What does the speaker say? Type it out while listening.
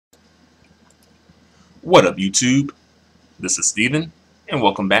What up, YouTube? This is Steven, and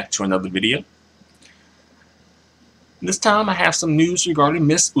welcome back to another video. This time I have some news regarding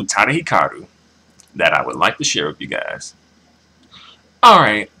Miss Utada Hikaru that I would like to share with you guys.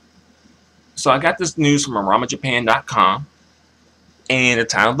 Alright, so I got this news from AramaJapan.com, and the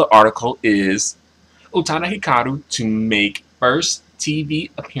title of the article is Utada Hikaru to make first TV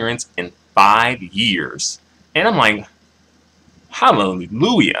appearance in 5 years. And I'm like,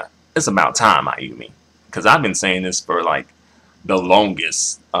 hallelujah, it's about time, Ayumi. Because I've been saying this for like the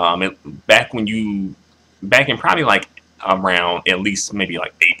longest. Back in probably like around at least maybe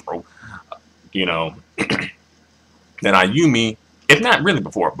like April, you know, that Ayumi, if not really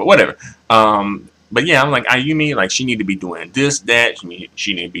before, but whatever. But yeah, I'm like, Ayumi, like she need to be doing this, that.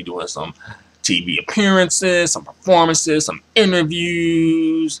 She need to be doing some TV appearances, some performances, some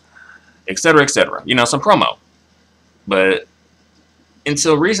interviews, etc., etc. You know, some promo. But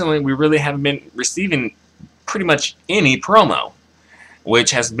until recently, we really haven't been receiving pretty much any promo, which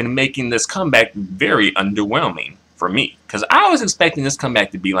has been making this comeback very underwhelming for me. Because I was expecting this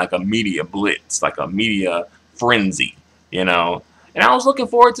comeback to be like a media blitz, like a media frenzy, you know. And I was looking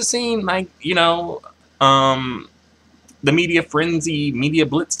forward to seeing, like, you know, the media frenzy, media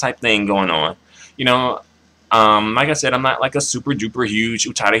blitz type thing going on. You know, like I said, I'm not like a super duper huge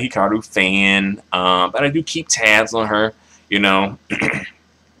Utada Hikaru fan, but I do keep tabs on her, you know.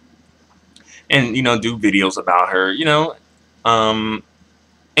 And, you know, do videos about her, you know. And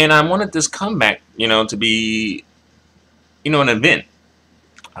I wanted this comeback, you know, to be, you know, an event.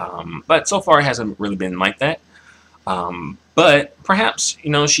 But so far it hasn't really been like that. But perhaps, you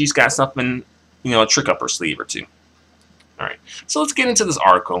know, she's got something, you know, a trick up her sleeve or two. All right, so let's get into this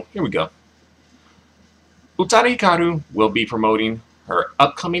article. Here we go. Utada Hikaru will be promoting her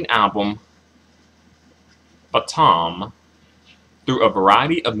upcoming album, Batom, through a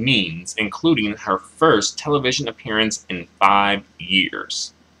variety of means, including her first television appearance in 5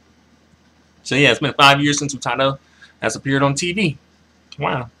 years. So yeah, it's been 5 years since Utada has appeared on TV.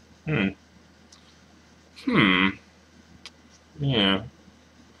 Wow. Yeah.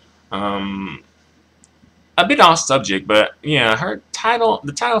 A bit off subject, but yeah, the title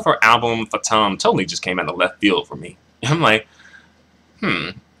of her album, Fatam, totally just came out of left field for me. I'm like,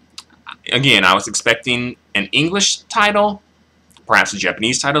 Again, I was expecting an English title, perhaps a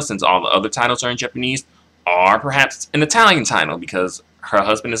Japanese title, since all the other titles are in Japanese, or perhaps an Italian title, because her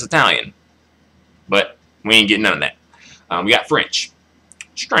husband is Italian. But we ain't getting none of that. We got French.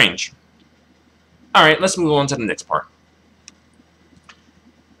 Strange. Alright, let's move on to the next part.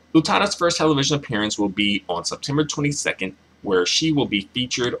 Utada's first television appearance will be on September 22nd, where she will be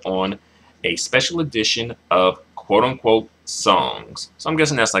featured on a special edition of quote-unquote songs. So I'm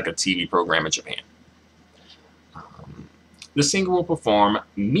guessing that's like a TV program in Japan. The singer will perform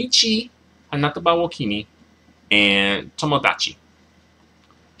Michi, Hanataba wo Kimi, and Tomodachi.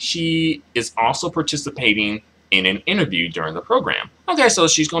 She is also participating in an interview during the program. Okay, so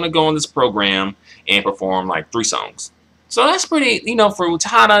she's going to go on this program and perform like 3 songs. So that's pretty, you know, for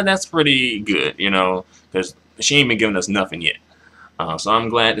Utada, that's pretty good, you know, because she ain't been giving us nothing yet. So I'm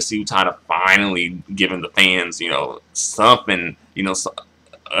glad to see Utada finally giving the fans, you know, something, you know,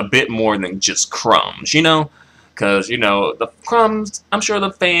 a bit more than just crumbs, you know. Because, you know, the crumbs, I'm sure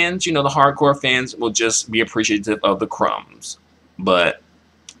the fans, you know, the hardcore fans will just be appreciative of the crumbs. But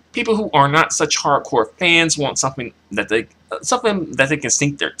people who are not such hardcore fans want something that they can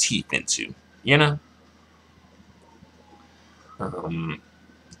sink their teeth into, you know? Let's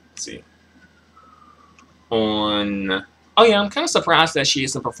see. Oh yeah, I'm kind of surprised that she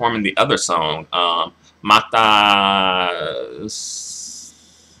isn't performing the other song, Mata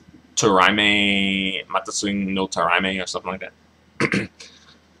Taraime, Matasung no Taraime, or something like that.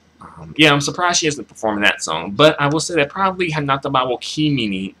 Yeah, I'm surprised she isn't performing that song. But I will say that probably Hanataba wo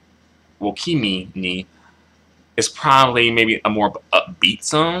Kimi ni is probably maybe a more upbeat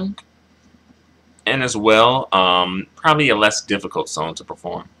song. And as well, probably a less difficult song to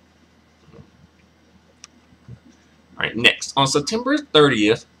perform. Alright, next. On September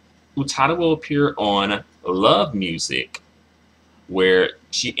 30th, Utada will appear on Love Music, where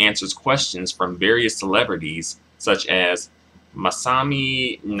she answers questions from various celebrities, such as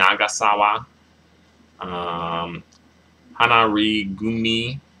Masami Nagasawa,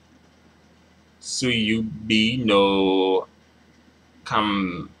 Hanarigumi, Tsuyubi no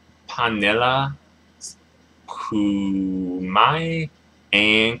Campanella, Kumai,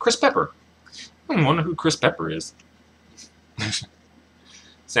 and Chris Pepper. I wonder who Chris Pepper is.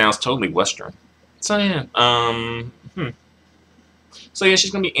 Sounds totally Western. So yeah, So yeah,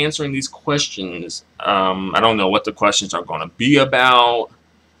 she's gonna be answering these questions. I don't know what the questions are gonna be about.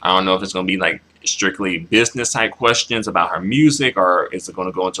 I don't know if it's gonna be like strictly business type questions about her music, or is it going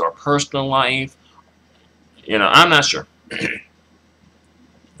to go into her personal life? I'm not sure.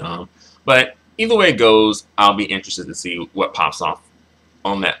 um, but either way it goes, I'll be interested to see what pops off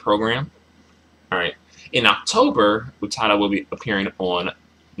on that program. All right. In October, Utada will be appearing on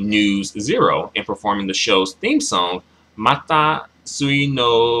News Zero and performing the show's theme song, Mata Sui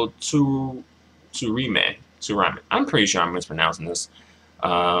no Turime. Turime. I'm pretty sure I'm mispronouncing this.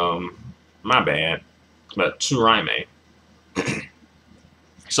 Um, my bad. But Turime.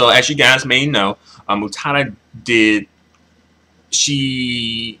 So as you guys may know, Utada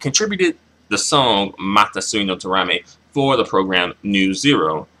she contributed the song Mata Sui no Turame for the program News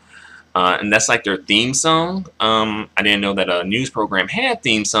Zero. And that's like their theme song. I didn't know that a news program had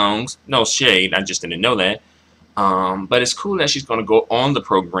theme songs. No shade, I just didn't know that. But it's cool that she's going to go on the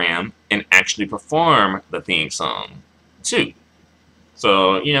program and actually perform the theme song, too.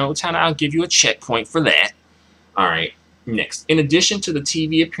 So, Utada, I'll give you a checkpoint for that. Alright, next. In addition to the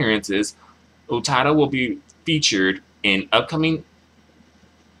TV appearances, Utada will be featured in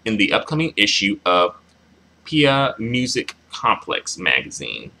the upcoming issue of Pia Music Complex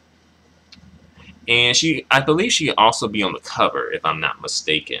magazine. And I believe she'll also be on the cover, if I'm not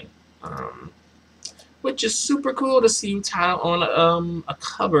mistaken. Which is super cool to see Utada on a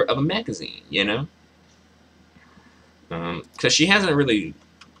cover of a magazine, Because she hasn't really,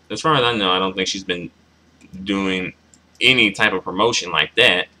 as far as I know, I don't think she's been doing any type of promotion like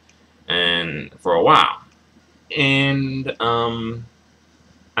that and for a while. And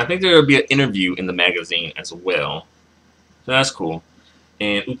I think there will be an interview in the magazine as well. So that's cool.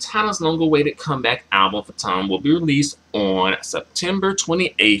 And Utada's long-awaited comeback album for Tom will be released on September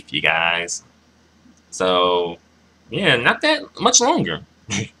 28th, you guys. So, yeah, not that much longer.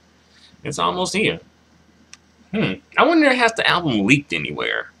 It's almost here. I wonder, has the album leaked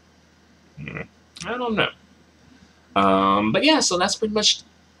anywhere? I don't know. But yeah, so that's pretty much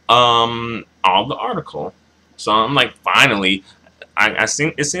all the article. So I'm like, finally,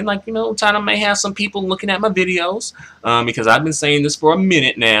 it seemed like, Utada may have some people looking at my videos, because I've been saying this for a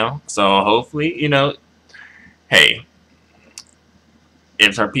minute now. So hopefully, hey,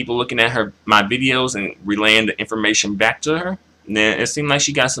 if her people looking at my videos and relaying the information back to her, then it seemed like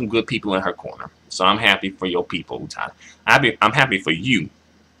she got some good people in her corner. So I'm happy for your people, Utada. I'm happy for you,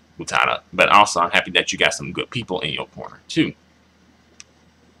 Utada, but also I'm happy that you got some good people in your corner too.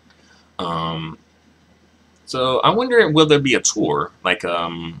 So I wonder, will there be a tour, like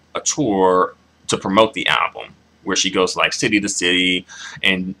a tour to promote the album, where she goes like city to city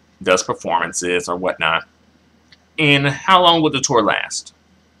and does performances or whatnot? And how long would the tour last?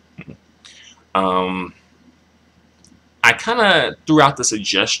 I kind of threw out the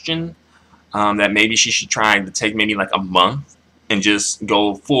suggestion that maybe she should try to take maybe like a month and just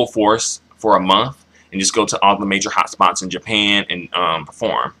go full force for a month and just go to all the major hotspots in Japan and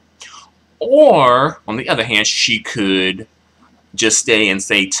perform. Or, on the other hand, she could just stay in,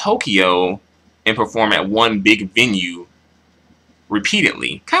 say, Tokyo and perform at one big venue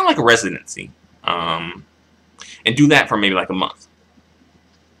repeatedly, kind of like a residency, and do that for maybe like a month.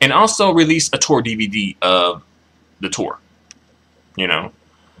 And also release a tour DVD of the tour, a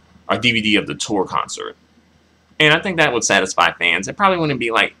DVD of the tour concert. And I think that would satisfy fans. It probably wouldn't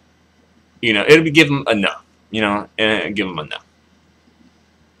be like, it'll be give them enough, and give them enough.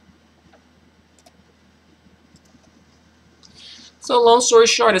 So long story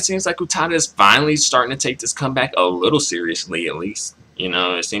short, it seems like Utada is finally starting to take this comeback a little seriously, at least.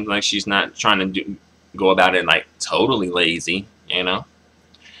 It seems like she's not trying to go about it like totally lazy,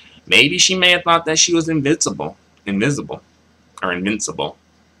 Maybe she may have thought that she was invincible. Maybe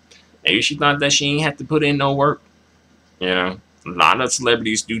she thought that she ain't have to put in no work. A lot of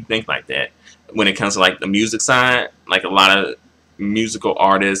celebrities do think like that. When it comes to like the music side, like a lot of musical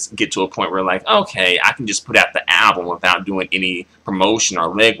artists get to a point where like, okay, I can just put out the album without doing any promotion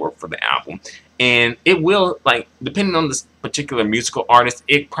or legwork for the album. And it will, like, depending on this particular musical artist,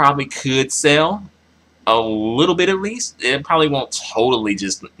 it probably could sell a little bit at least. It probably won't totally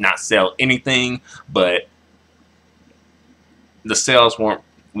just not sell anything, but the sales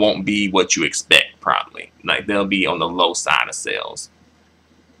won't be what you expect, probably. Like, they'll be on the low side of sales.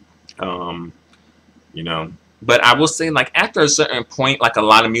 But I will say, like, after a certain point, like, a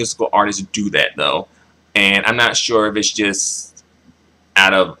lot of musical artists do that, though. And I'm not sure if it's just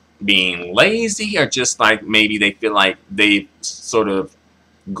out of being lazy or just, like, maybe they feel like they sort of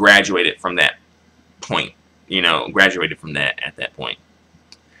graduated from that point. Graduated from that at that point.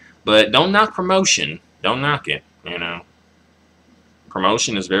 But don't knock promotion. Don't knock it,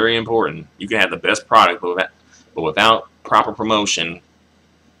 Promotion is very important. You can have the best product, but without proper promotion,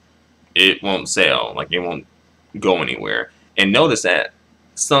 it won't sell. Like, it won't go anywhere. And notice that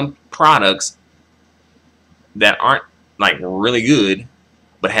some products that aren't like really good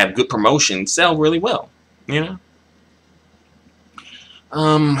but have good promotion sell really well, you know.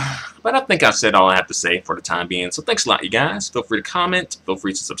 Um, but I think I've said all I have to say for the time being. So thanks a lot, you guys. Feel free to comment. Feel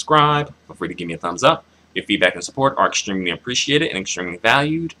free to subscribe. Feel free to give me a thumbs up. Your feedback and support are extremely appreciated and extremely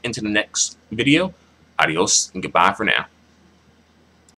valued. Into the next video. Adios and goodbye for now.